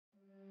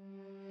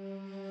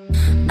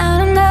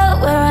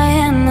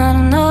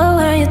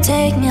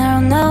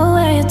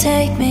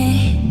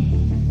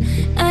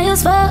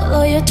just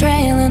follow your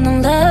trail, and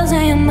I'm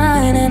losing your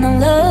mind, and I'm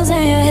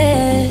losing your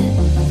head.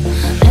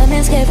 Let me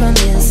escape from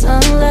this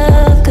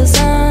unlove, cause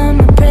I'm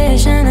a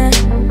prisoner.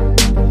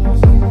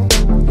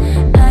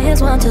 I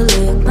just want to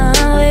look my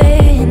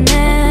way and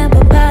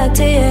never back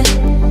to you.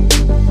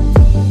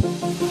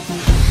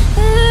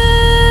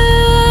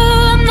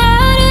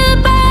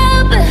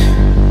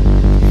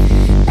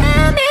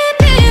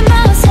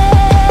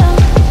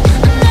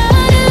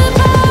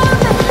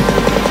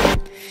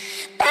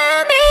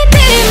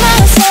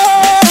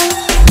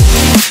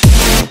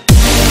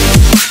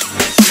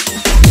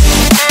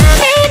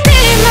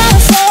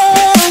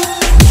 Myself.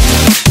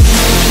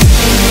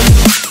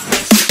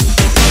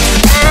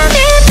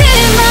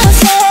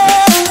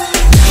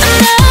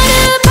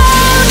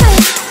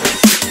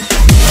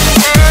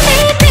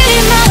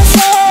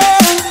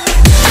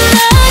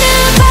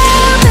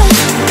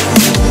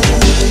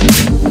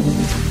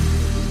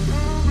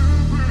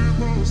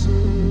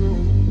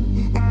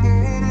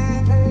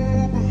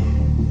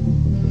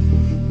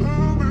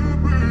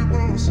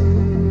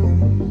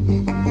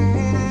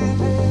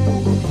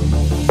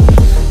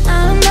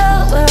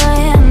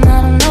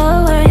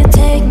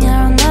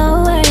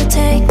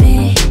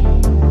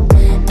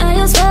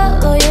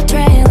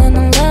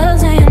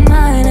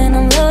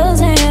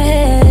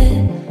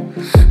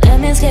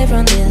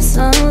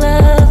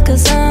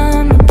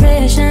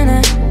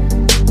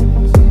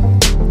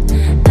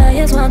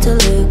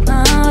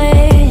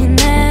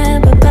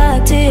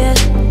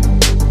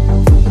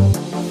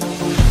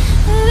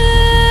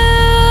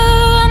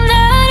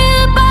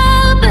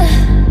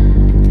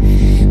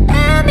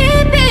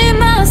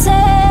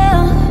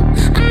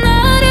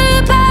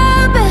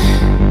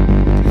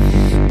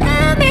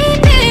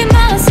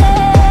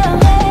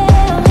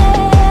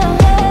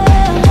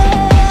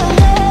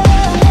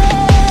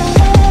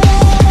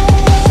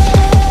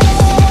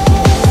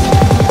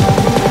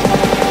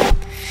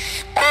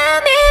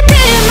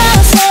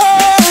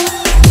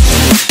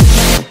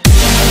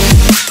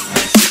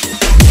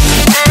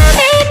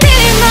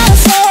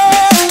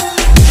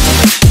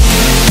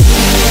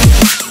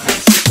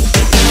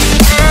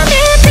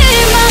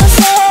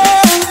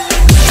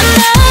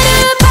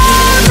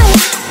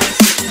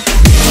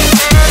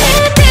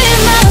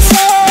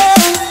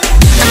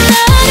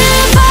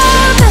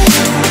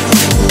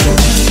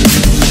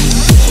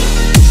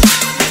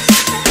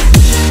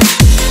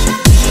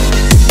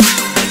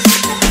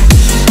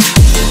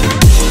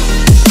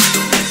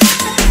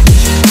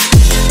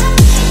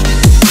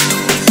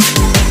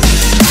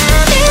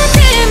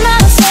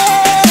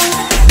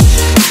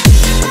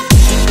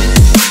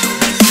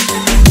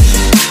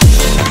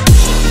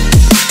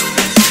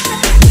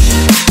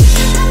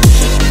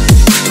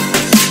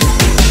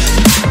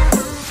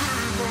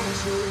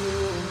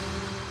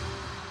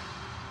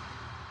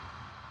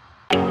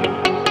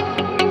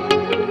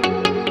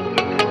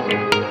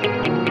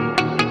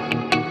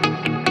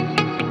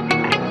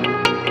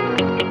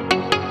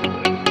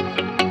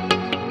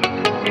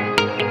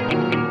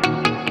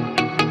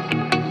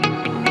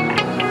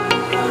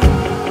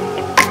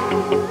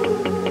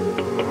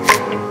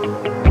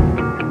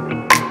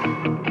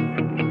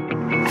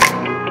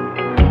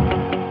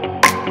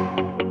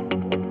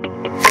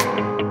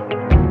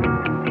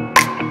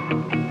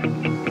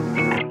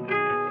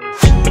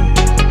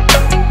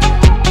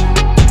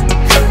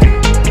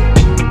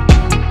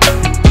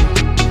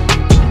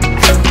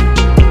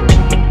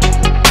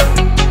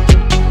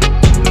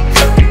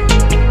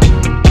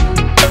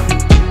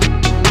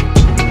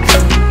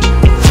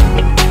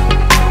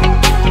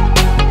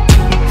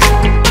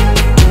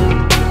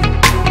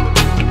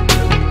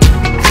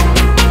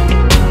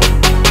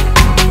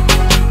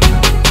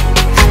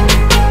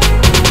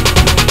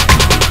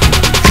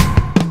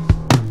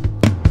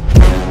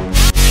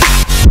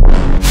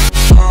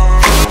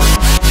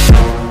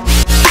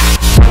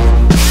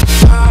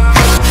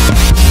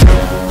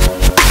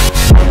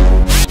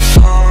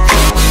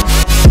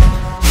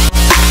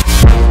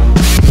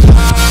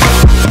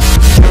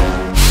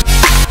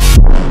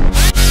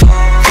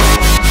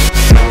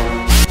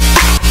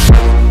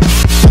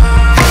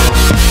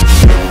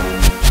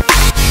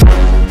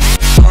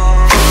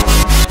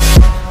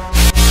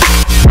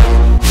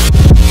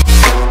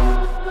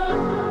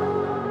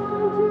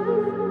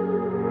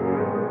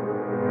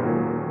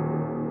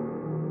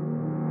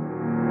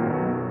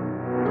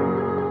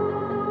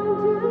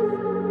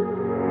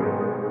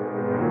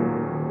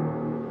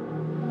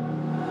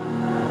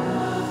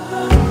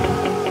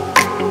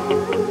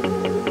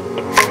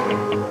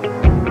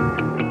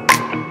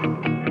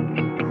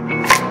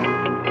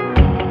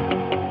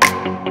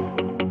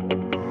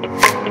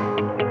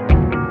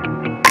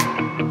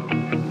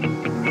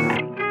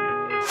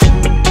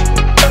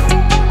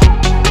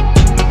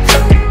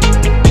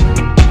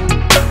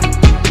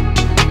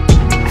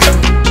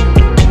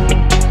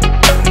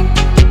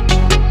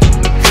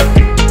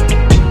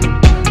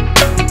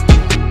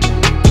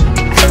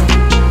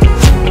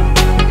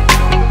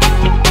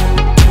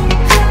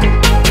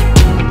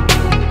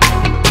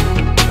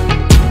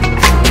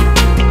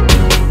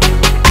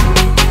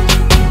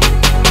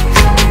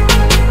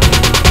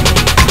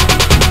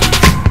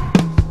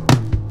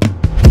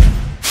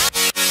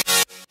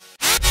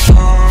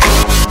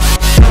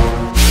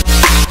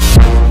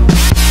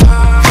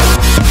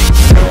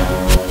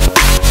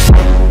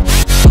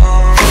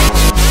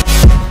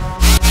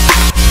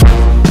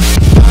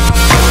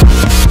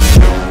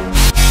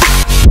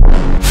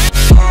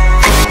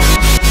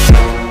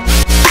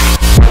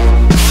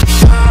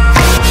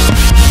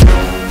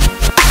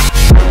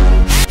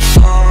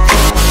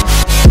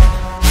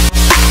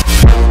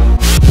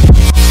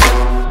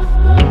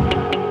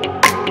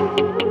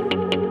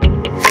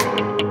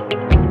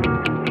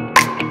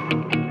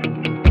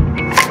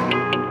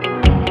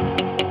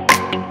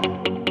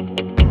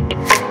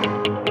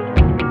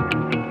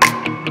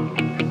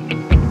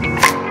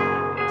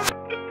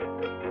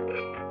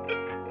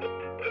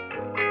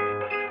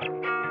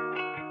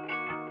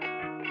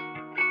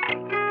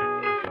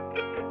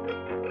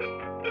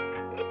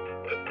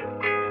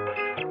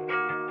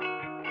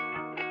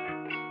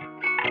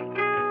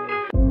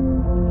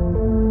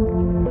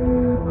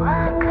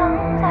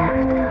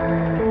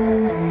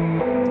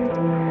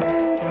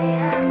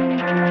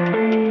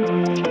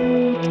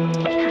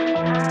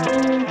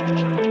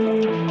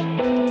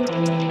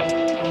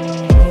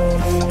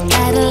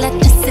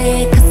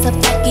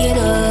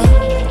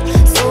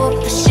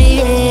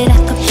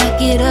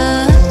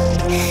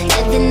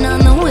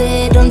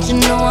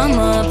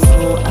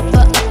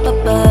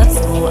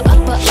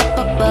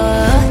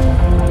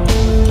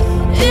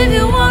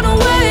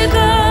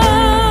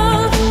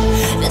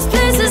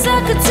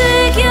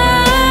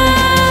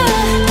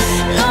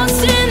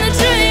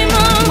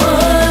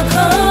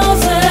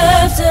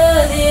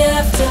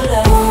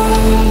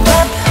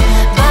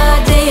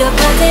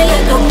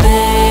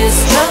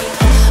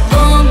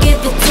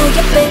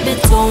 baby,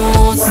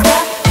 don't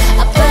stop.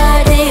 I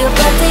party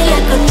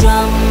like a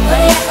drum.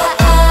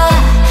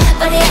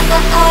 Body,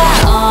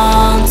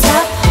 on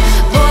top.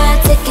 Boy, I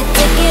take it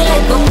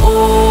like a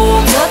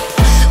hold up.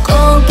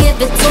 Gon' give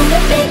it to me,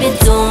 baby,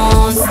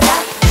 don't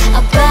stop. I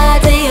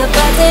party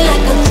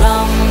like a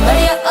drum.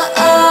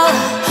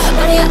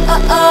 Body,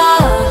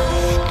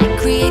 I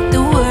create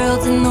the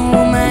world in the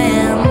womb I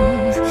am.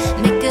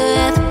 Make her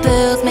have the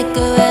pills, make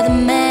her have the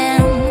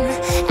man.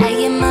 I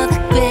am all the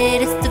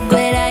greatest, the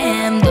great I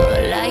am. The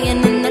lion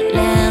and the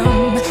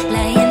lamb,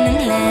 lion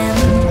and lamb.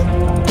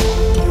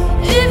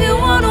 If you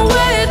wanna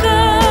wake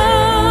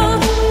up,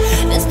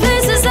 there's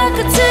places I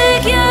could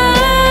take you.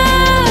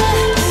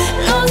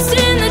 Lost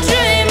in the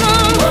dream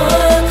of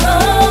what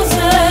comes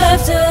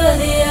after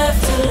the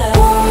afterlife.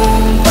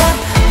 Boom, bop,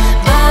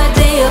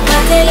 body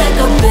like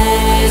a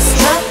bass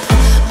drop.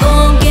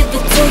 Gon' give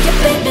it to you,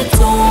 baby,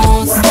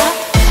 don't stop.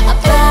 I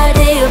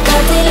party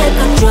like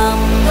a drum.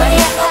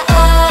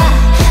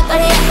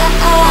 Body,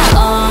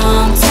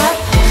 on top.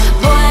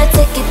 Boy, I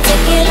take it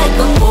like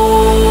a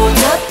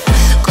hold up.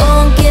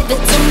 Gon' give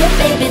it to me,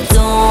 baby,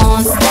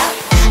 don't stop.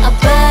 I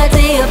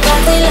party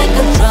like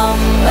a drum.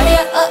 Body,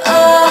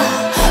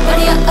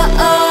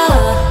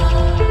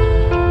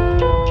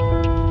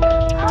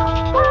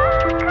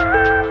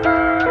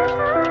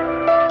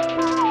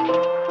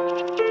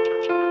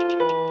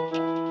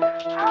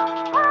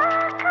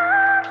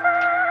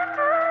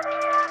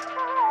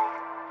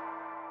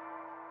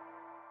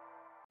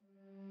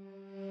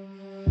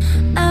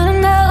 I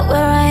don't know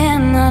where I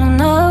am, I don't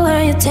know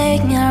where you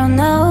take me, I don't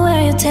know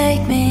where you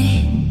take me.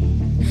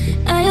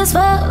 I just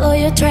follow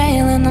your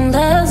trail and I'm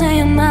losing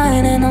your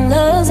mind and I'm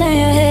losing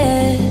your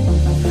head.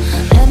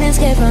 Let me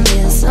escape from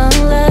this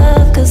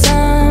unlove, 'cause